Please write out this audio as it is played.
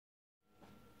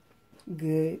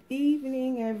Good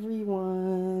evening,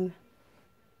 everyone.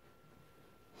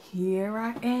 Here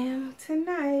I am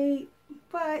tonight,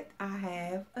 but I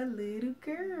have a little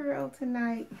girl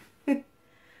tonight.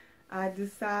 I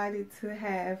decided to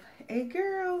have a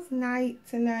girls' night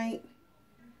tonight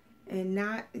and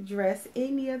not dress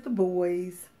any of the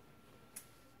boys.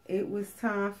 It was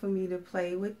time for me to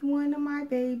play with one of my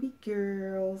baby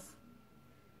girls.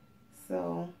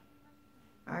 So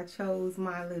I chose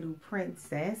my little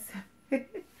princess.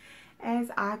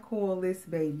 As I call this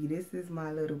baby, this is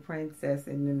my little princess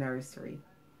in the nursery.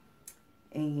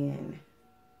 And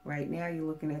right now you're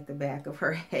looking at the back of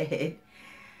her head.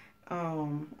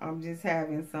 I'm just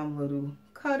having some little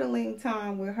cuddling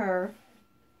time with her.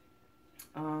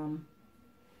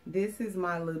 This is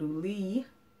my little Leigh,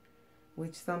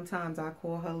 which sometimes I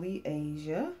call her Leigh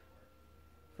Asia,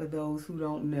 for those who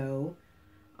don't know.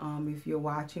 If you're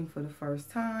watching for the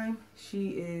first time,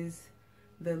 she is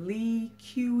the Leigh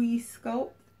Kiwi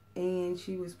Sculpt, and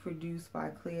she was produced by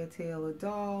Claire Taylor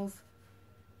Dolls.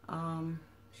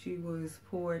 She was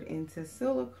poured into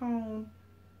Silicone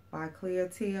by Claire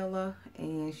Taylor,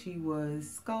 and she was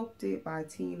sculpted by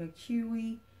Tina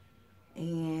Kiwi.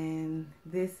 And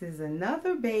this is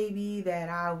another baby that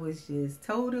I was just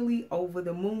totally over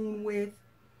the moon with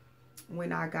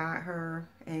when I got her,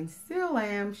 and still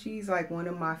am. She's like one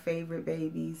of my favorite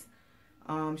babies.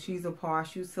 She's a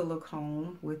partial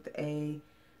silicone with a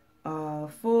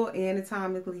full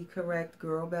anatomically correct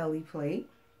girl belly plate.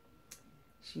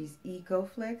 She's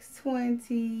EcoFlex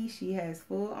 20. She has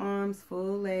full arms,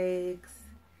 full legs.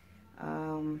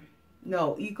 No,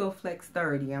 EcoFlex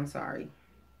 30, I'm sorry.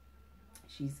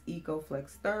 She's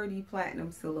EcoFlex 30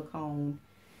 platinum silicone.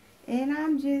 And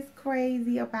I'm just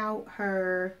crazy about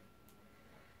her.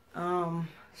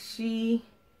 She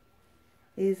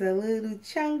is a little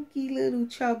chunky, little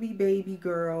chubby baby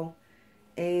girl.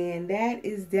 And that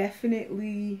is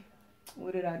definitely,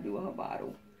 what did I do with her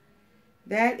bottle?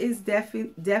 That is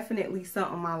definitely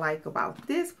something I like about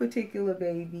this particular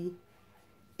baby,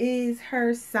 is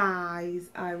her size.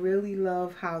 I really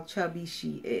love how chubby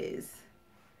she is.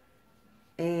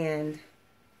 And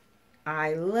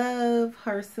I love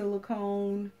her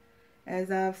silicone. As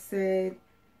I've said,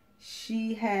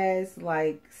 she has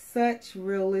like such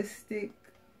realistic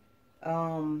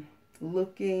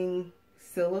looking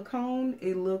silicone.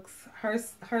 It looks, her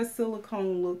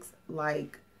silicone looks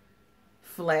like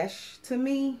flesh to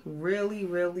me.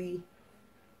 Really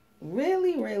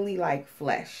like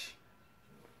flesh.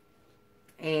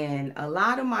 And a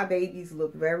lot of my babies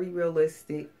look very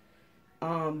realistic.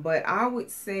 But I would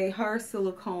say her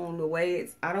silicone, the way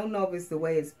it's, I don't know if it's the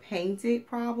way it's painted,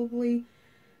 probably.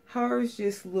 Hers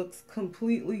just looks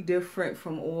completely different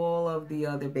from all of the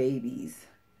other babies.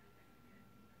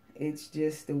 It's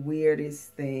just the weirdest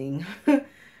thing.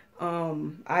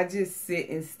 I just sit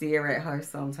and stare at her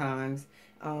sometimes.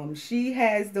 She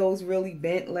has those really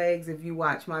bent legs. If you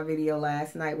watched my video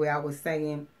last night where I was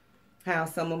saying how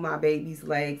some of my baby's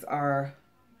legs are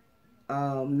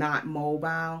not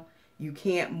mobile. You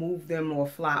can't move them or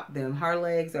flop them. Her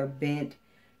legs are bent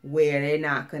where they're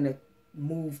not going to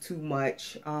move too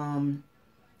much. And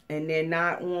they're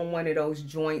not on one of those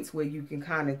joints where you can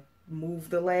kind of move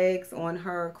the legs on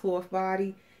her cloth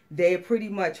body. They're pretty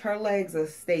much, her legs are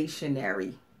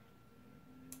stationary.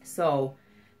 So,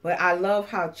 but I love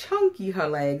how chunky her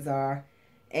legs are.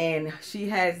 And she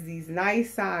has these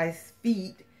nice size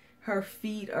feet. Her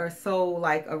feet are so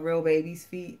like a real baby's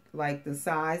feet, like the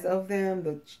size of them,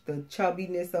 the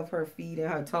chubbiness of her feet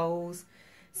and her toes.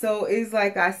 So it's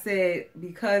like I said,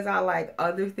 because I like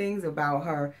other things about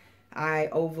her, I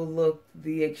overlooked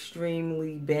the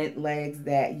extremely bent legs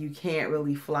that you can't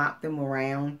really flop them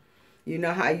around. You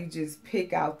know how you just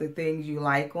pick out the things you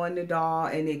like on the doll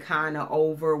and it kind of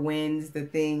overwins the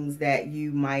things that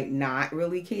you might not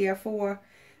really care for.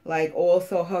 Like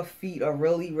also her feet are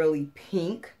really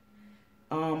pink.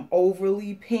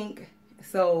 Overly pink,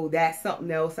 so that's something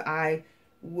else I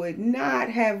would not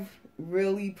have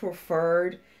really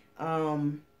preferred,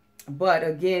 but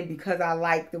again, because I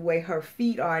like the way her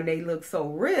feet are and they look so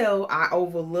real, I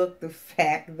overlook the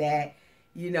fact that,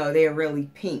 you know, they're really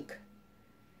pink.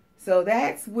 So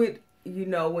that's what, you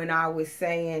know, when I was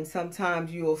saying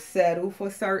sometimes you'll settle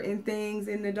for certain things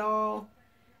in the doll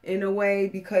in a way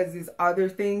because there's other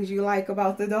things you like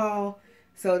about the doll.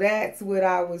 So that's what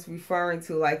I was referring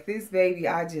to. Like this baby,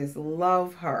 I just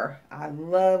love her. I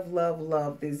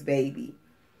love this baby.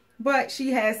 But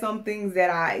she has some things that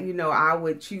I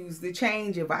would choose to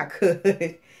change if I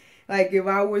could. Like if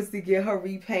I was to get her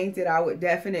repainted, I would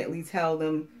definitely tell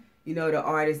them, you know, the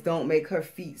artist, don't make her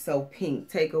feet so pink.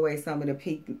 Take away some of the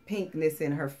pinkness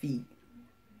in her feet.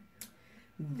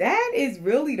 That is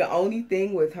really the only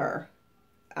thing with her.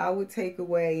 I would take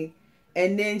away.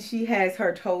 And then she has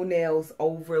her toenails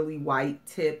overly white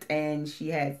tipped, and she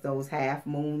has those half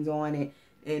moons on it,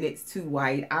 and it's too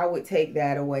white. I would take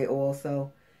that away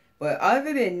also. But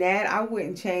other than that, I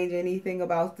wouldn't change anything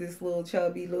about this little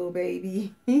chubby little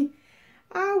baby.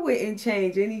 I wouldn't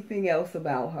change anything else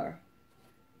about her.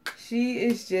 She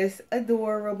is just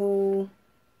adorable.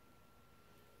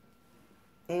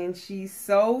 And she's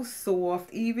so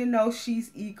soft. Even though she's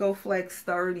EcoFlex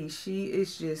 30, she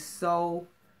is just so,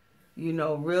 you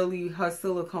know, really, her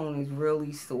silicone is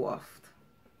really soft.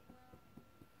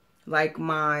 Like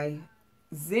my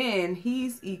Zen,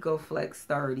 he's EcoFlex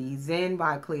 30. Zen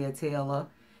by Clear Taylor.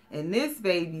 And this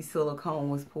baby silicone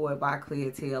was poured by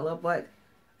Clear Taylor. But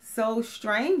so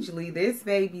strangely, this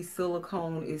baby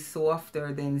silicone is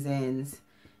softer than Zen's.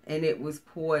 And it was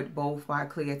poured both by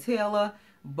Clear Taylor.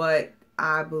 But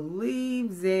I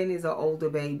believe Zen is an older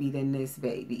baby than this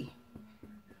baby.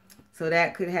 So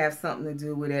that could have something to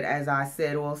do with it. As I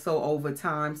said, also over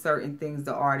time, certain things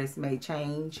the artist may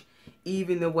change.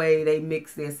 Even the way they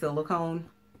mix their silicone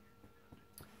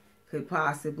could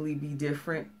possibly be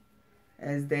different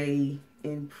as they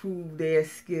improve their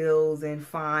skills and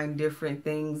find different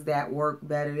things that work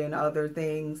better than other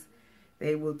things.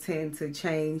 They will tend to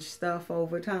change stuff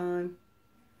over time.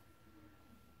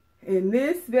 In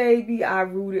this baby, I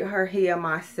rooted her hair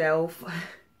myself.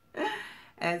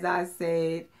 As I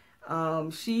said,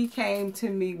 she came to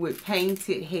me with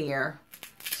painted hair.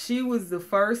 She was the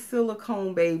first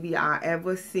silicone baby I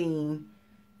ever seen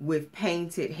with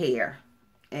painted hair.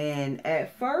 And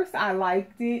at first I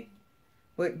liked it,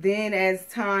 but then as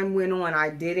time went on, I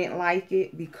didn't like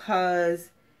it because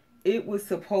it was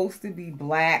supposed to be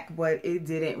black, but it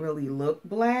didn't really look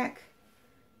black.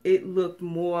 It looked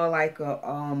more like a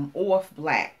off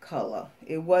black color.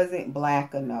 It wasn't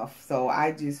black enough, so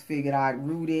I just figured I'd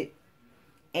root it.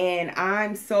 And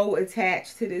I'm so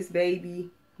attached to this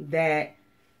baby that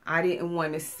I didn't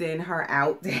want to send her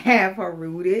out to have her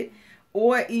rooted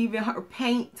or even her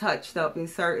paint touched up in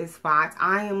certain spots.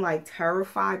 I am like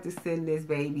terrified to send this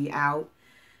baby out.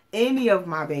 Any of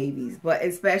my babies, but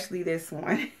especially this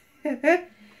one.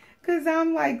 Because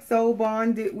I'm like so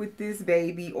bonded with this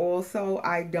baby. Also,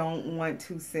 I don't want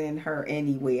to send her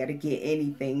anywhere to get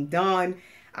anything done.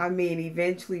 I mean,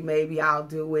 eventually maybe I'll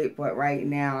do it. But right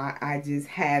now, I just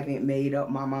haven't made up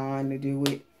my mind to do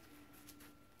it.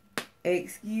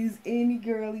 Excuse any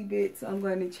girly bits. I'm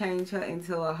going to change her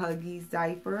into a Huggies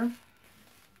diaper.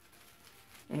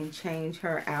 And change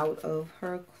her out of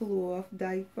her cloth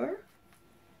diaper.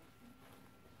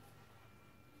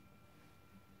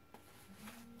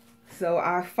 So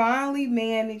I finally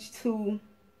managed to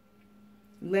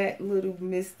let little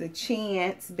Mr.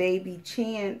 Chance, baby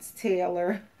Chance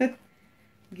Taylor,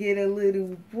 get a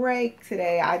little break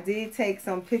today. I did take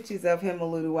some pictures of him a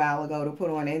little while ago to put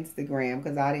on Instagram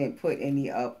because I didn't put any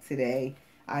up today.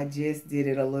 I just did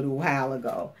it a little while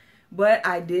ago. But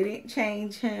I didn't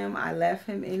change him. I left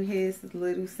him in his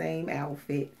little same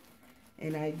outfit.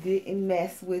 And I didn't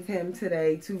mess with him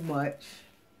today too much.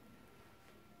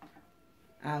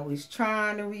 I was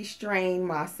trying to restrain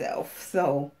myself.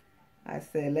 So I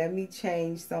said, let me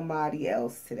change somebody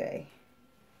else today.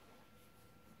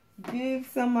 Give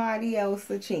somebody else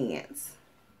a chance.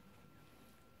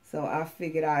 So I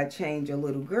figured I'd change a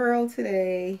little girl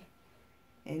today.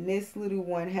 And this little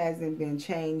one hasn't been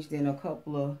changed in a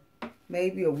couple of,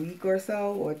 maybe a week or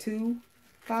so, or two,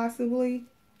 possibly.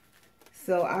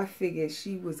 So I figured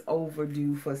she was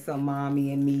overdue for some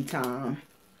mommy and me time.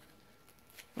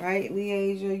 Right,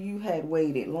 Leigh, you had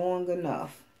waited long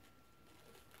enough.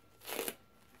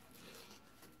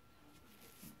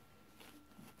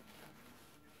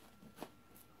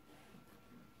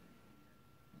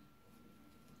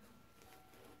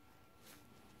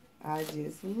 I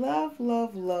just love,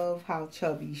 love, love how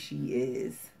chubby she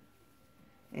is.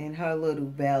 And her little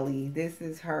belly. This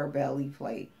is her belly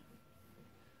plate.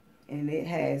 And it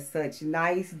has such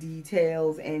nice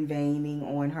details and veining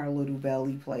on her little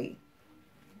belly plate.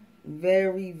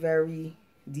 Very, very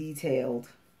detailed.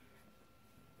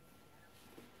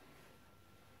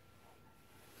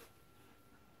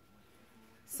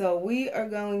 So we are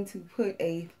going to put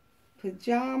a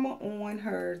pajama on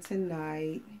her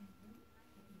tonight.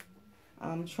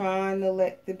 I'm trying to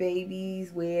let the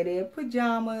babies wear their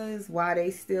pajamas while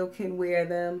they still can wear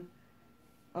them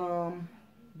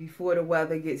before the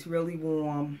weather gets really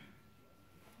warm.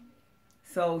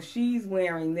 So she's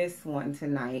wearing this one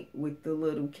tonight with the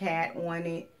little cat on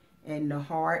it and the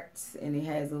hearts. And it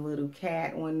has a little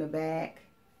cat on the back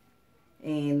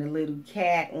and a little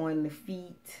cat on the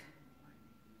feet.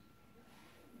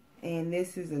 And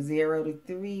this is a 0 to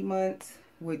 3 months,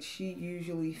 which she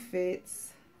usually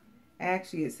fits.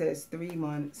 Actually, it says 3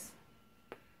 months.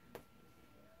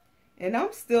 And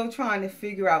I'm still trying to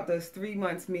figure out, does 3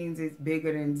 months means it's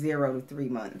bigger than 0 to 3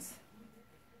 months?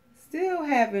 Still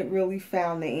haven't really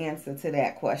found the answer to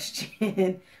that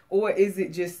question. Or is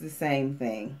it just the same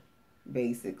thing,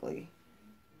 basically?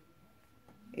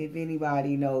 If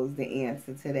anybody knows the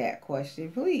answer to that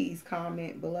question, please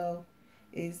comment below.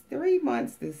 Is 3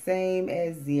 months the same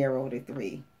as 0 to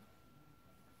 3?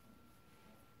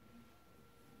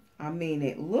 I mean,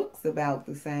 it looks about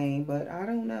the same, but I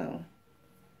don't know.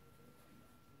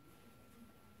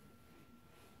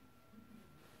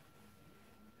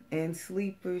 And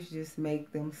sleepers just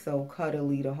make them so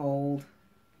cuddly to hold.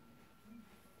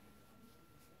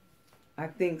 I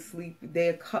think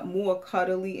they're more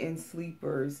cuddly in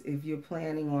sleepers if you're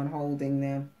planning on holding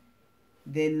them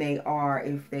than they are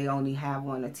if they only have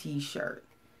on a t-shirt.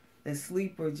 The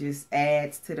sleeper just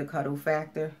adds to the cuddle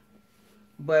factor.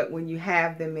 But when you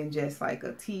have them in just like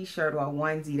a t-shirt or a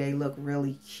onesie, they look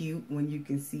really cute when you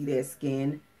can see their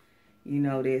skin. You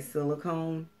know, their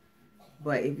silicone.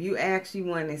 But if you actually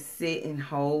want to sit and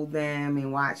hold them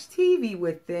and watch TV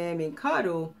with them and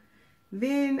cuddle,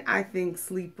 then I think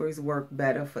sleepers work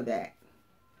better for that.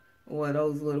 Or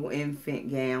those little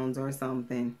infant gowns or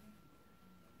something.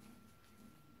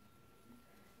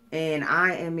 And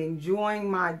I am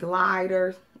enjoying my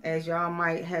glider. As y'all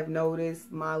might have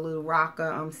noticed, my little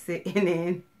rocker I'm sitting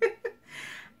in.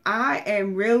 I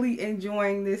am really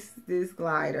enjoying this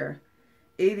glider.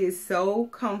 It is so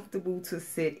comfortable to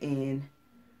sit in.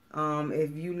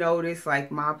 If you notice,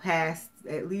 like my past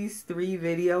at least 3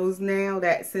 videos now,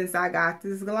 that since I got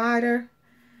this glider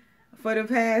for the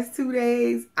past 2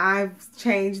 days, I've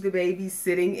changed the baby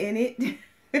sitting in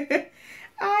it.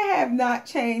 I have not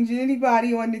changed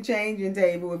anybody on the changing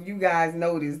table, if you guys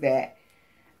notice that.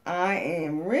 I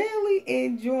am really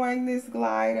enjoying this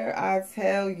glider, I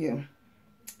tell you.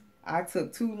 I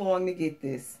took too long to get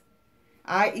this.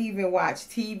 I even watch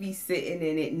TV sitting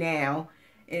in it now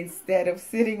instead of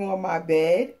sitting on my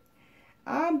bed.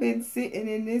 I've been sitting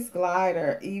in this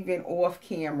glider even off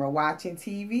camera watching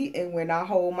TV, and when I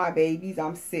hold my babies,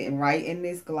 I'm sitting right in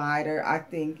this glider. I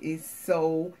think it's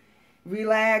so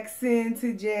relaxing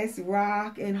to just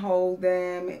rock and hold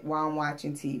them while I'm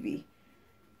watching TV.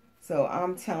 So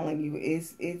I'm telling you,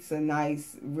 it's a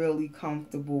nice, really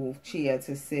comfortable chair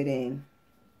to sit in.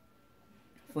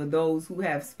 For those who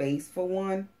have space for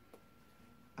one,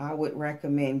 I would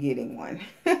recommend getting one.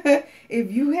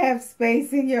 If you have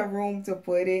space in your room to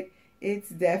put it, it's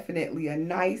definitely a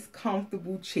nice,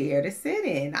 comfortable chair to sit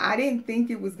in. I didn't think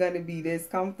it was going to be this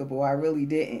comfortable. I really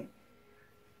didn't.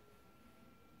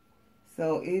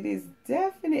 So it is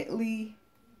definitely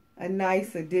a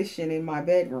nice addition in my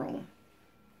bedroom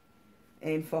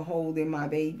and for holding my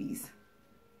babies.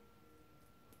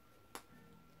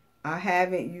 I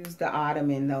haven't used the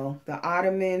ottoman though. The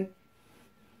ottoman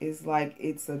is like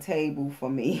it's a table for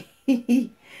me.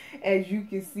 As you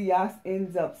can see, I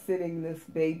end up sitting this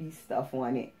baby stuff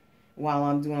on it while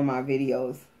I'm doing my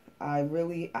videos. I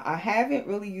haven't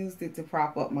really used it to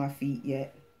prop up my feet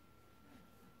yet.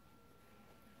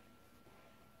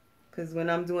 Because when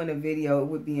I'm doing a video, it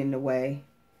would be in the way.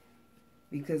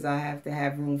 Because I have to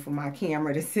have room for my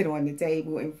camera to sit on the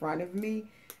table in front of me.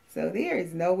 So there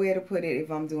is nowhere to put it if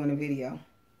I'm doing a video.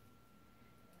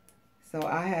 So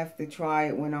I have to try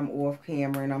it when I'm off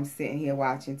camera and I'm sitting here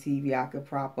watching TV. I could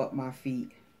prop up my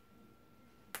feet.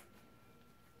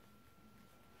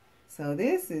 So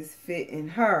this is fitting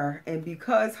her. And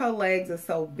because her legs are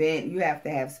so bent, you have to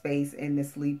have space in the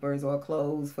sleepers or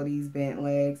clothes for these bent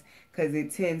legs. Because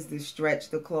it tends to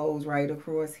stretch the clothes right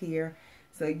across here.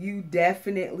 So you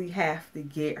definitely have to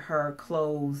get her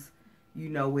clothes, you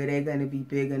know, where they're going to be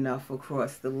big enough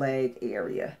across the leg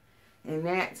area. And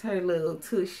that's her little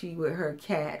tushy with her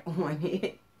cat on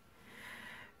it.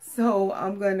 So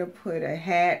I'm going to put a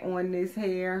hat on this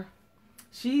hair.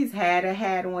 She's had a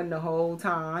hat on the whole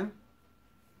time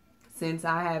since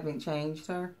I haven't changed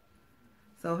her.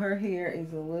 So her hair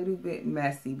is a little bit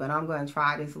messy, but I'm going to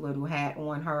try this little hat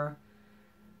on her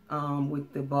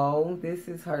with the bow. This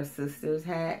is her sister's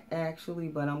hat actually,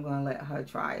 but I'm going to let her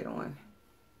try it on.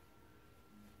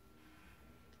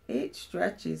 It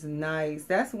stretches nice.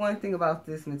 That's one thing about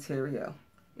this material.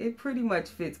 It pretty much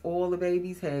fits all the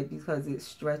baby's head because it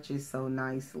stretches so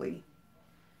nicely.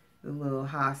 The little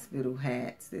hospital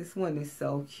hats. This one is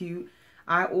so cute.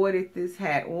 I ordered this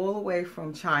hat all the way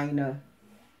from China.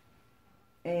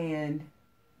 And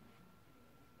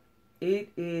it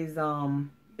is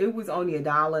it was only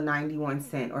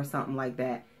 $1.91 or something like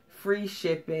that. Free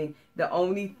shipping. The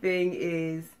only thing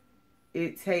is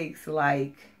it takes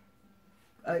like,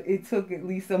 it took at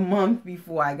least a month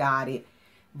before I got it.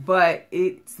 But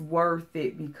it's worth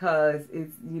it because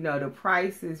it's, you know, the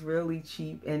price is really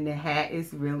cheap and the hat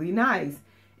is really nice.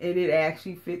 And it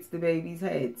actually fits the baby's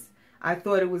heads. I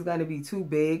thought it was going to be too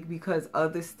big because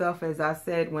other stuff, as I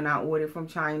said, when I ordered from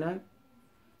China,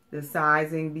 the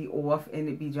sizing be off and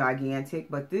it be gigantic.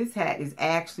 But this hat is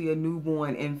actually a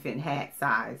newborn infant hat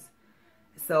size.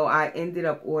 So I ended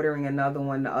up ordering another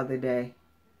one the other day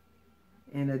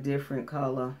in a different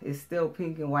color. It's still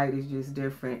pink and white, it's just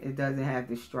different. It doesn't have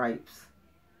the stripes.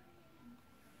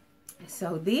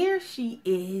 So there she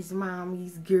is,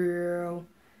 mommy's girl.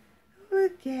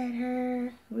 Look at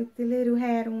her with the little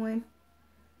hat on.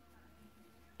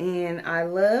 And I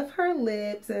love her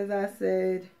lips, as I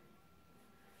said.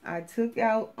 I took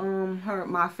out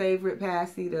my favorite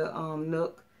passy, the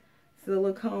Nook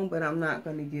silicone, but I'm not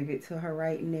going to give it to her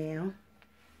right now.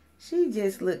 She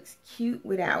just looks cute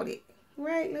without it.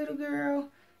 Right, little girl?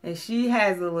 And she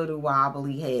has a little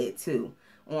wobbly head, too.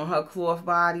 On her cloth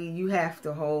body, you have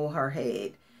to hold her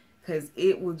head because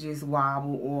it will just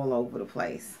wobble all over the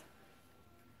place.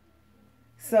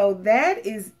 So that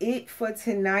is it for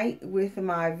tonight with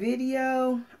my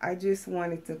video. I just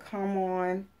wanted to come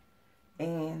on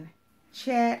and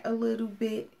chat a little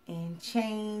bit and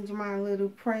change my little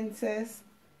princess.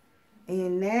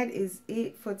 And that is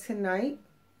it for tonight.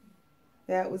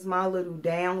 That was my little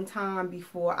downtime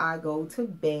before I go to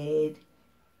bed.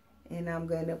 And I'm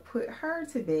going to put her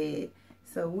to bed.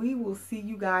 So we will see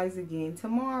you guys again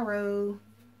tomorrow.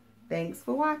 Thanks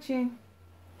for watching.